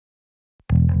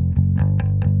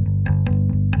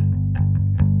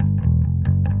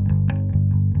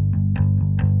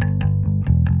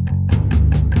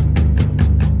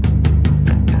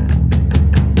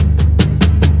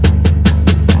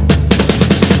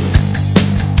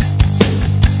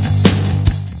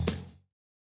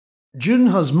Dune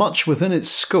has much within its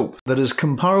scope that is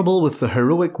comparable with the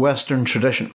heroic Western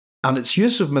tradition, and its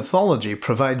use of mythology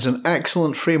provides an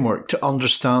excellent framework to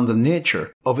understand the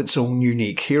nature of its own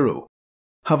unique hero.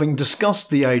 Having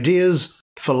discussed the ideas,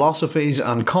 philosophies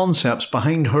and concepts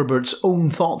behind Herbert's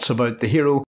own thoughts about the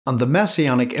hero and the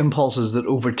messianic impulses that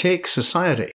overtake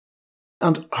society,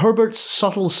 and Herbert's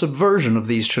subtle subversion of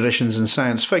these traditions in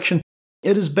science fiction,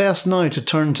 it is best now to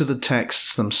turn to the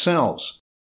texts themselves.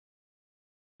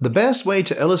 The best way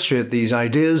to illustrate these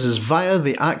ideas is via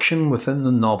the action within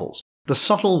the novels, the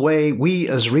subtle way we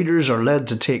as readers are led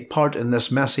to take part in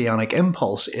this messianic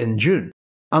impulse in Dune,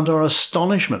 and our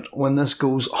astonishment when this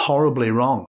goes horribly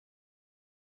wrong.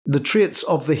 The traits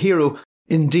of the hero,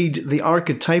 indeed the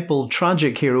archetypal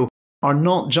tragic hero, are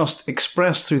not just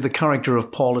expressed through the character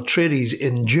of Paul Atreides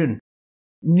in Dune.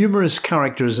 Numerous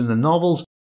characters in the novels,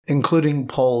 including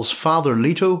Paul's father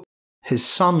Leto, his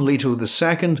son Leto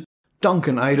II,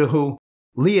 Duncan Idaho,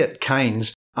 Leto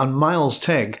Atreides, and Miles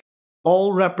Tegg,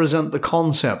 all represent the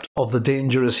concept of the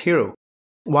dangerous hero,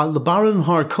 while the Baron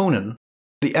Harkonnen,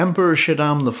 the Emperor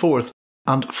Shaddam IV,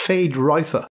 and Feyd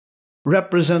Rautha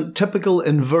represent typical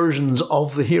inversions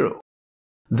of the hero.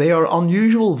 They are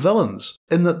unusual villains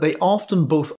in that they often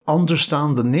both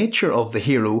understand the nature of the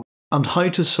hero and how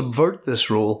to subvert this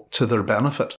role to their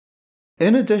benefit.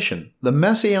 In addition, the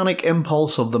messianic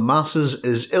impulse of the masses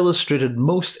is illustrated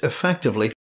most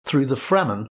effectively through the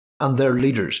Fremen and their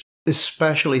leaders,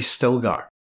 especially Stilgar.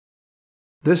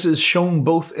 This is shown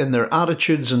both in their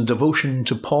attitudes and devotion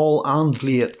to Paul and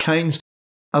Leto Atreides,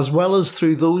 as well as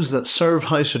through those that serve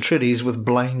House Atreides with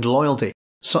blind loyalty,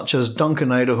 such as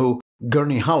Duncan Idaho,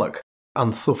 Gurney Halleck,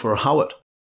 and Thufir Hawat.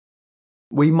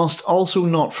 We must also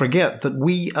not forget that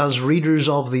we as readers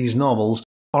of these novels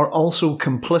are also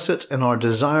complicit in our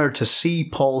desire to see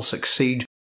Paul succeed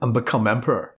and become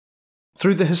emperor.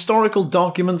 Through the historical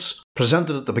documents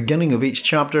presented at the beginning of each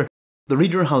chapter, the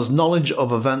reader has knowledge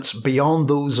of events beyond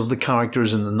those of the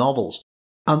characters in the novels,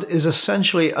 and is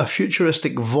essentially a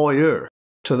futuristic voyeur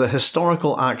to the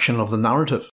historical action of the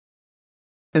narrative.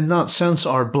 In that sense,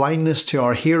 our blindness to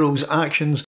our hero's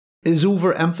actions is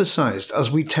overemphasised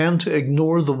as we tend to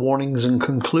ignore the warnings and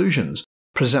conclusions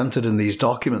presented in these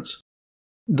documents.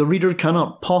 The reader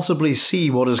cannot possibly see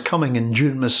what is coming in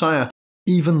Dune Messiah,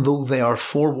 even though they are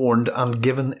forewarned and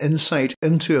given insight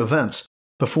into events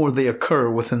before they occur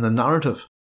within the narrative.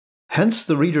 Hence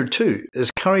the reader too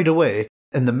is carried away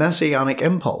in the messianic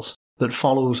impulse that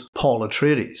follows Paul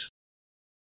Atreides.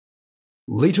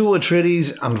 Leto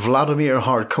Atreides and Vladimir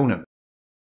Harkonnen.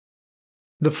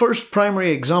 The first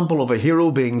primary example of a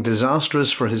hero being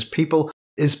disastrous for his people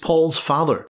is Paul's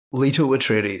father, Leto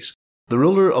Atreides, the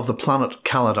ruler of the planet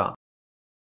Caladan.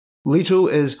 Leto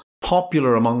is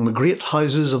popular among the great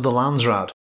houses of the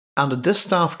Landsraad, and a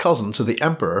distaff cousin to the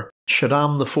Emperor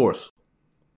Shaddam IV.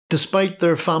 Despite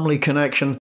their family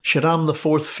connection, Shaddam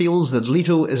IV feels that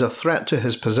Leto is a threat to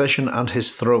his position and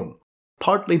his throne,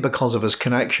 partly because of his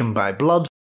connection by blood,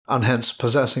 and hence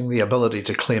possessing the ability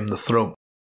to claim the throne.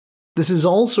 This is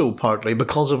also partly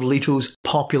because of Leto's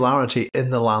popularity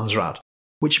in the Landsraad,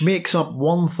 which makes up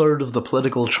 1/3 of the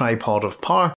political tripod of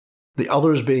power, the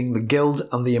others being the guild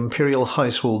and the imperial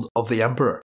household of the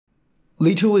Emperor.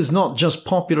 Leto is not just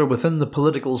popular within the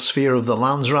political sphere of the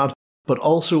Landsraad, but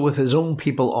also with his own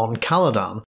people on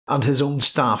Caladan and his own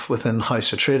staff within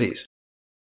House Atreides.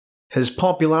 His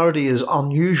popularity is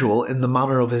unusual in the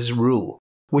manner of his rule,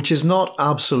 which is not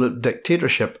absolute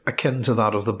dictatorship akin to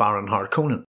that of the Baron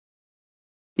Harkonnen.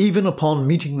 Even upon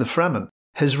meeting the Fremen,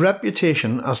 his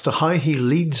reputation as to how he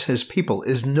leads his people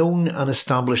is known and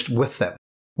established with them,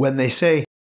 when they say,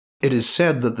 "It is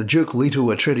said that the Duke Leto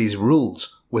Atreides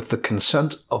rules with the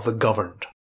consent of the governed."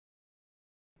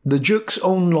 The Duke's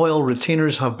own loyal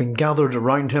retainers have been gathered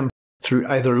around him through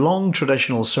either long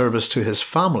traditional service to his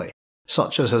family,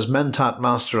 such as his Mentat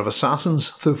Master of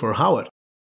Assassins, Thufir Hawat,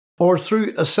 or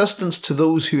through assistance to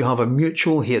those who have a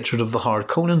mutual hatred of the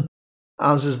Harkonnen,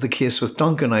 as is the case with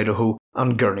Duncan Idaho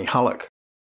and Gurney Halleck.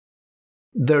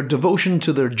 Their devotion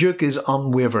to their Duke is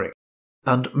unwavering,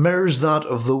 and mirrors that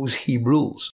of those he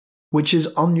rules, which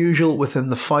is unusual within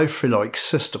the Faughfriloik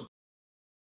system.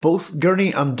 Both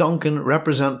Gurney and Duncan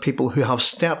represent people who have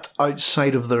stepped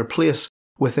outside of their place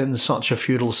within such a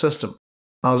feudal system,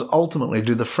 as ultimately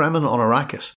do the Fremen on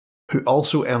Arrakis, who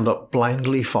also end up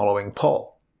blindly following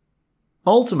Paul.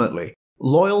 Ultimately,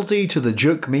 loyalty to the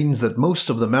Duke means that most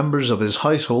of the members of his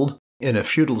household, in a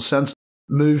feudal sense,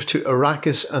 move to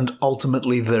Arrakis and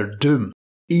ultimately their doom,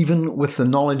 even with the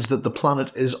knowledge that the planet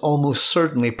is almost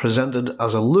certainly presented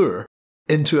as a lure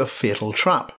into a fatal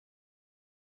trap.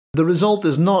 The result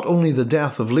is not only the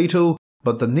death of Leto,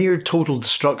 but the near-total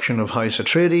destruction of House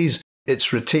Atreides,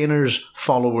 its retainers,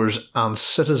 followers and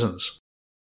citizens.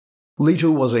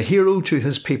 Leto was a hero to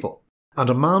his people, and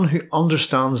a man who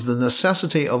understands the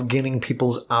necessity of gaining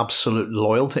people's absolute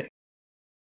loyalty.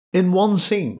 In one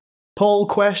scene, Paul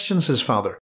questions his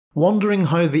father, wondering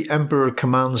how the Emperor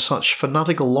commands such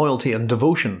fanatical loyalty and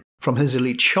devotion from his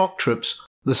elite shock troops,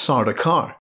 the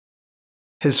Sardaukar.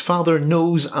 His father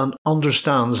knows and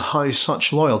understands how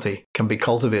such loyalty can be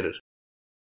cultivated.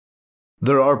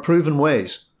 There are proven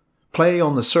ways. Play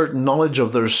on the certain knowledge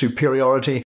of their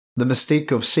superiority, the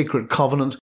mystique of secret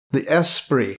covenant, the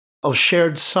esprit of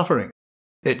shared suffering.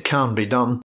 It can be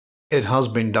done. It has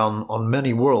been done on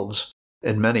many worlds,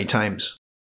 in many times.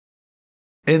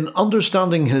 In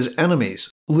understanding his enemies,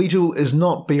 Leto is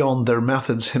not beyond their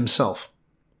methods himself.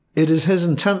 It is his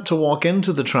intent to walk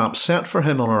into the trap set for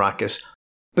him on Arrakis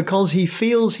because he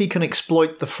feels he can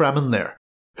exploit the Fremen there,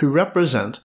 who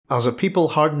represent, as a people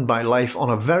hardened by life on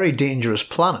a very dangerous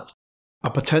planet, a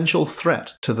potential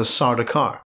threat to the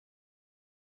Sardaukar.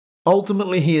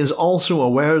 Ultimately, he is also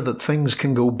aware that things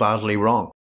can go badly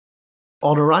wrong.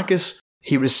 On Arrakis,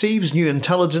 he receives new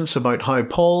intelligence about how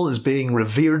Paul is being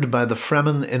revered by the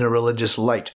Fremen in a religious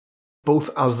light, both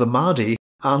as the Mahdi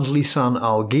and Lisan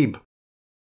al-Gaib.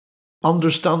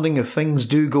 Understanding if things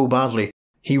do go badly,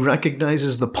 he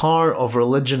recognises the power of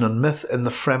religion and myth in the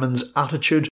Fremen's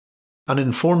attitude and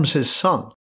informs his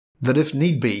son that if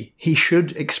need be, he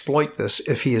should exploit this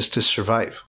if he is to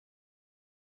survive.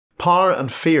 Power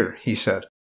and fear, he said,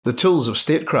 the tools of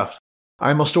statecraft.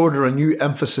 I must order a new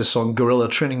emphasis on guerrilla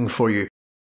training for you.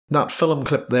 That film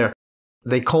clip there,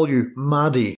 they call you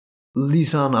Mahdi,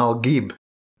 Lisan al-Gaib.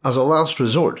 As a last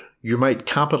resort, you might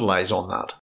capitalise on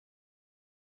that.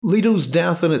 Leto's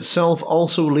death in itself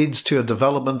also leads to a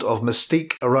development of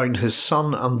mystique around his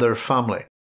son and their family.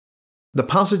 The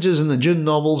passages in the Dune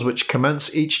novels which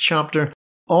commence each chapter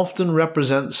often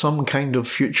represent some kind of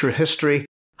future history,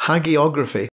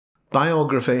 hagiography,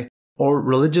 biography, or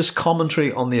religious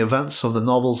commentary on the events of the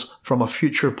novels from a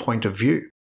future point of view.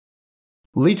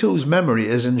 Leto's memory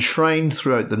is enshrined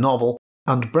throughout the novel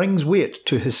and brings weight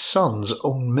to his son's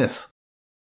own myth.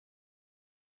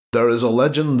 There is a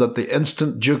legend that the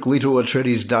instant Duke Leto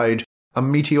Atreides died, a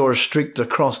meteor streaked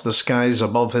across the skies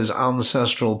above his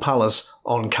ancestral palace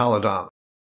on Caladan.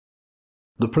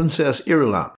 The Princess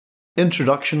Irulan,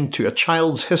 Introduction to a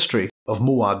Child's History of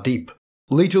Muad'Dib.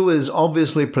 Leto is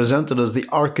obviously presented as the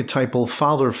archetypal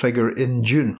father figure in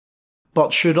Dune,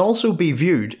 but should also be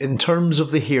viewed in terms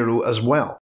of the hero as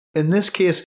well, in this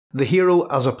case the hero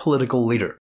as a political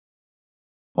leader.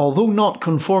 Although not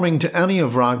conforming to any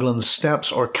of Raglan's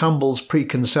steps or Campbell's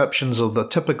preconceptions of the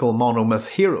typical monomyth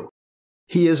hero,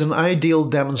 he is an ideal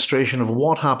demonstration of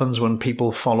what happens when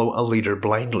people follow a leader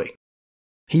blindly.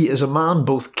 He is a man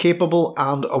both capable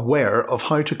and aware of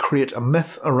how to create a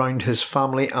myth around his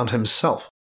family and himself,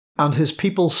 and his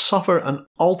people suffer an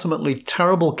ultimately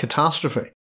terrible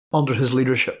catastrophe under his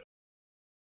leadership.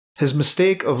 His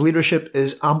mistake of leadership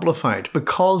is amplified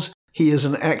because he is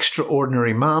an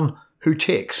extraordinary man who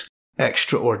takes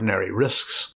extraordinary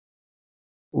risks.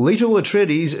 Leto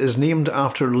Atreides is named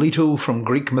after Leto from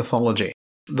Greek mythology,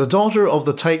 the daughter of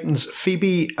the titans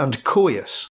Phoebe and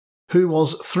Coeus, who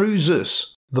was through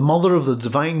Zeus the mother of the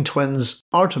divine twins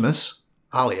Artemis,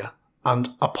 Alia,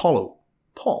 and Apollo,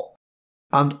 Paul,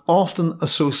 and often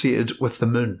associated with the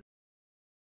moon.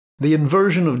 The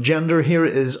inversion of gender here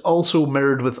is also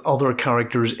mirrored with other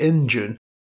characters in Dune,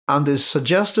 and is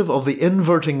suggestive of the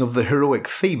inverting of the heroic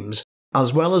themes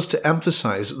as well as to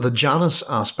emphasise the Janus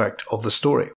aspect of the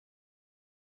story.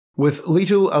 With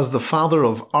Leto as the father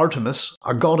of Artemis,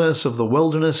 a goddess of the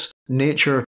wilderness,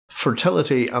 nature,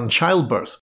 fertility and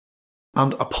childbirth,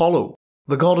 and Apollo,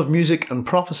 the god of music and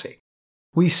prophecy,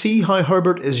 we see how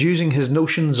Herbert is using his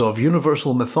notions of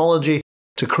universal mythology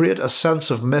to create a sense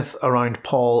of myth around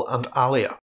Paul and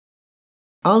Alia.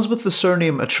 As with the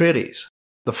surname Atreides,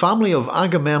 the family of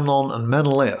Agamemnon and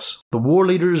Menelaus, the war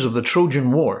leaders of the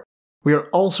Trojan War, we are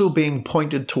also being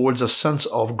pointed towards a sense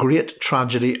of great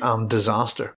tragedy and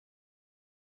disaster.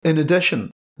 In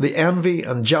addition, the envy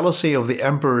and jealousy of the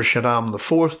Emperor Shaddam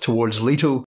IV towards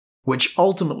Leto, which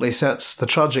ultimately sets the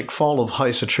tragic fall of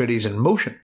House Atreides in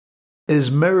motion,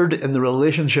 is mirrored in the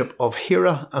relationship of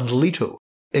Hera and Leto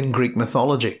in Greek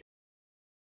mythology.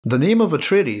 The name of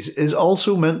Atreides is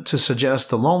also meant to suggest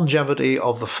the longevity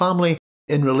of the family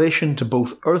in relation to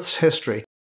both Earth's history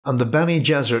and the Bene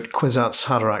Gesserit Kwisatz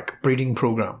Haderach breeding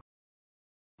program.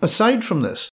 Aside from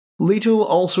this, Leto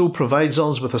also provides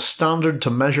us with a standard to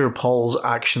measure Paul's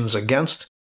actions against,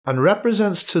 and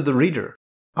represents to the reader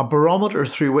a barometer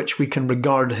through which we can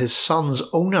regard his son's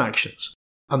own actions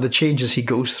and the changes he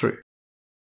goes through.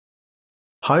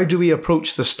 How do we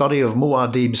approach the study of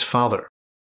Muad'Dib's father?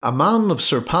 A man of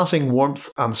surpassing warmth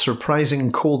and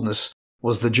surprising coldness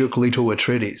was the Duke Leto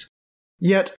Atreides.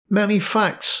 Yet many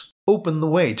facts open the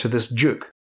way to this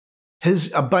Duke.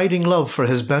 His abiding love for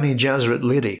his Bene Gesserit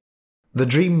lady, the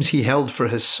dreams he held for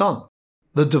his son,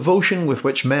 the devotion with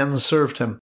which men served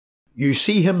him. You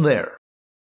see him there.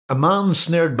 A man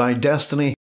snared by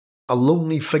destiny, a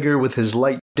lonely figure with his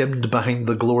light dimmed behind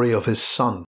the glory of his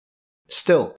son.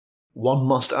 Still, one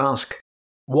must ask,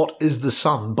 what is the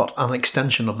son but an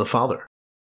extension of the father?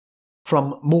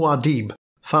 From Muad'Dib,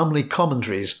 Family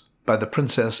Commentaries by the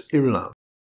Princess Irulan.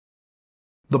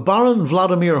 The Baron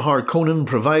Vladimir Harkonnen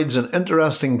provides an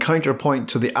interesting counterpoint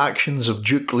to the actions of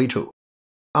Duke Leto,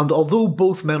 and although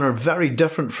both men are very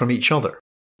different from each other,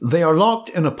 they are locked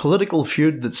in a political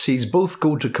feud that sees both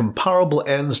go to comparable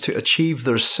ends to achieve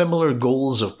their similar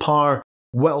goals of power,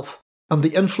 wealth, and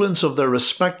the influence of their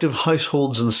respective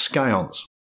households and scions.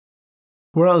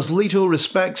 Whereas Leto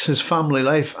respects his family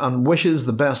life and wishes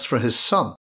the best for his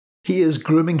son, he is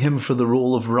grooming him for the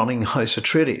role of running House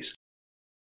Atreides.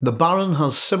 The Baron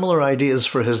has similar ideas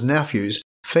for his nephews,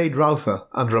 Feyd-Rautha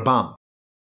and Rabban.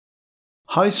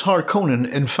 House Harkonnen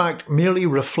in fact merely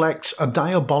reflects a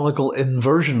diabolical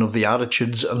inversion of the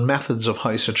attitudes and methods of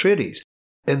House Atreides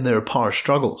in their power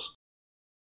struggles.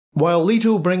 While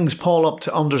Leto brings Paul up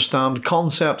to understand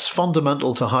concepts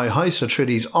fundamental to how House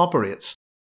Atreides operates,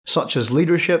 such as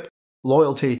leadership,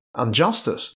 loyalty, and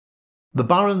justice, the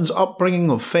Baron's upbringing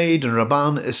of Feyd and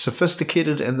Rabban is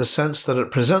sophisticated in the sense that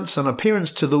it presents an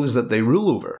appearance to those that they rule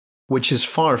over, which is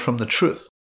far from the truth.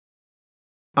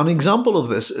 An example of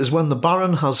this is when the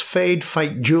Baron has Feyd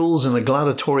fight duels in a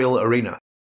gladiatorial arena,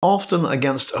 often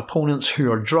against opponents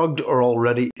who are drugged or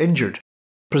already injured,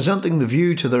 presenting the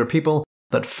view to their people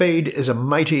that Feyd is a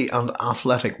mighty and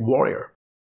athletic warrior.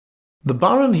 The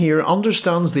Baron here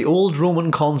understands the old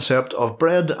Roman concept of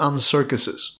bread and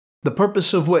circuses, the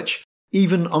purpose of which,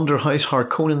 even under House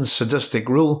Harkonnen's sadistic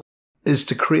rule, is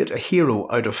to create a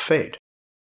hero out of Feyd.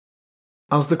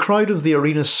 As the crowd of the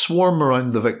arena swarm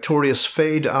around the victorious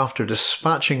Feyd after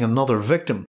dispatching another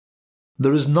victim,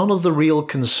 there is none of the real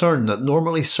concern that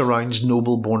normally surrounds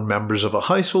noble-born members of a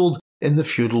household in the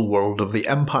feudal world of the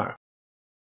Empire.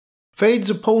 Feyd's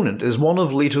opponent is one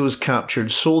of Leto's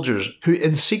captured soldiers who,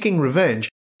 in seeking revenge,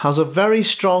 has a very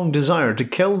strong desire to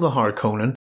kill the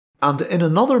Harkonnen, and in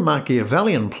another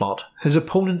Machiavellian plot, his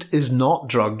opponent is not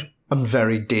drugged and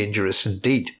very dangerous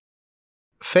indeed.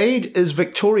 Feyd is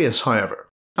victorious, however,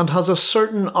 and has a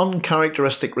certain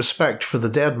uncharacteristic respect for the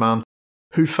dead man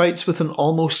who fights with an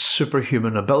almost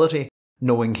superhuman ability,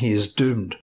 knowing he is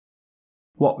doomed.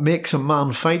 What makes a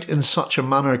man fight in such a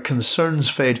manner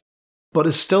concerns Feyd, but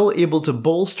is still able to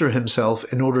bolster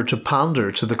himself in order to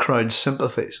pander to the crowd's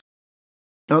sympathies.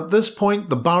 At this point,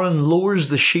 the Baron lowers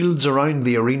the shields around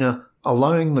the arena,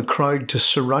 allowing the crowd to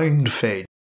surround Feyd.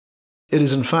 It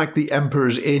is in fact the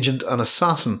Emperor's agent and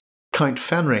assassin, Count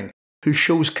Fenring, who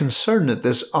shows concern at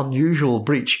this unusual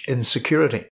breach in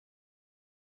security.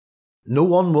 "No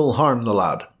one will harm the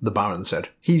lad," the Baron said.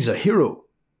 "He's a hero."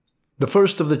 The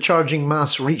first of the charging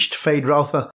mass reached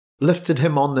Feyd-Rautha, lifted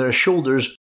him on their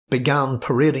shoulders, began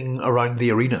parading around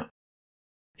the arena.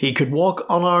 "He could walk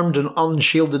unarmed and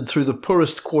unshielded through the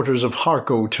poorest quarters of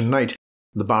Harko tonight,"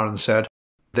 the Baron said.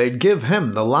 "They'd give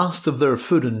him the last of their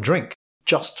food and drink,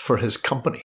 just for his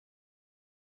company."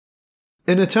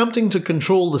 In attempting to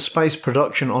control the spice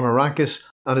production on Arrakis,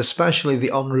 and especially the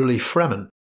unruly Fremen,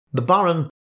 the Baron,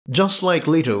 just like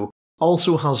Leto,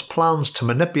 also has plans to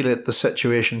manipulate the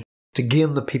situation to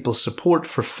gain the people's support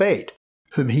for Feyd,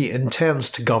 whom he intends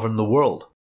to govern the world.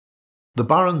 The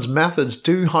Baron's methods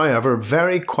do, however,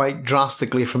 vary quite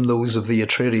drastically from those of the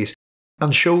Atreides,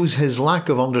 and shows his lack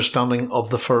of understanding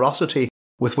of the ferocity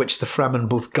with which the Fremen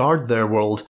both guard their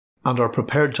world and are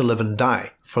prepared to live and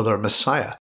die for their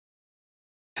Messiah.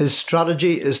 His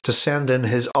strategy is to send in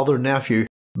his other nephew,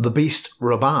 the beast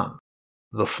Rabban,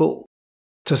 the foe,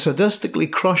 to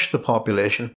sadistically crush the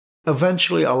population,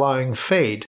 eventually allowing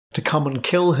Feyd to come and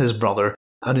kill his brother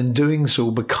and in doing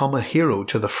so become a hero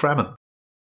to the Fremen.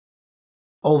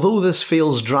 Although this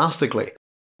fails drastically,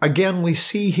 again we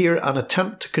see here an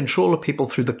attempt to control a people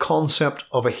through the concept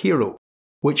of a hero,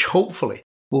 which hopefully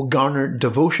will garner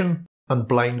devotion and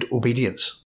blind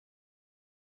obedience.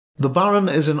 The Baron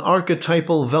is an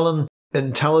archetypal villain,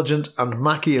 intelligent and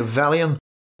Machiavellian,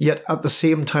 yet at the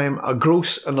same time a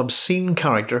gross and obscene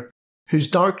character whose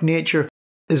dark nature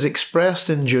is expressed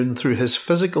in Dune through his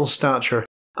physical stature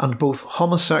and both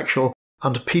homosexual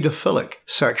and paedophilic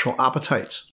sexual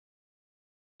appetites.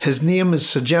 His name is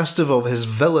suggestive of his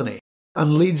villainy,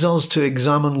 and leads us to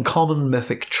examine common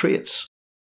mythic traits.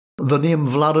 The name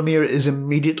Vladimir is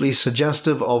immediately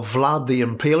suggestive of Vlad the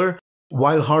Impaler,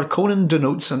 while Harkonnen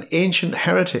denotes an ancient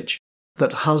heritage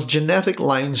that has genetic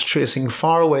lines tracing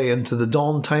far away into the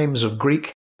dawn times of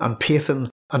Greek and Pathan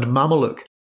and Mameluke,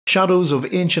 shadows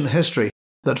of ancient history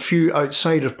that few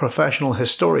outside of professional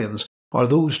historians or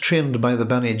those trained by the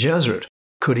Bene Gesserit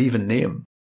could even name.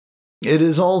 It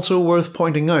is also worth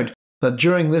pointing out that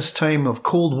during this time of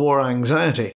Cold War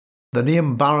anxiety, the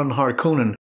name Baron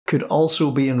Harkonnen could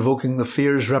also be invoking the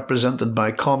fears represented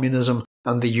by communism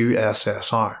and the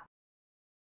USSR.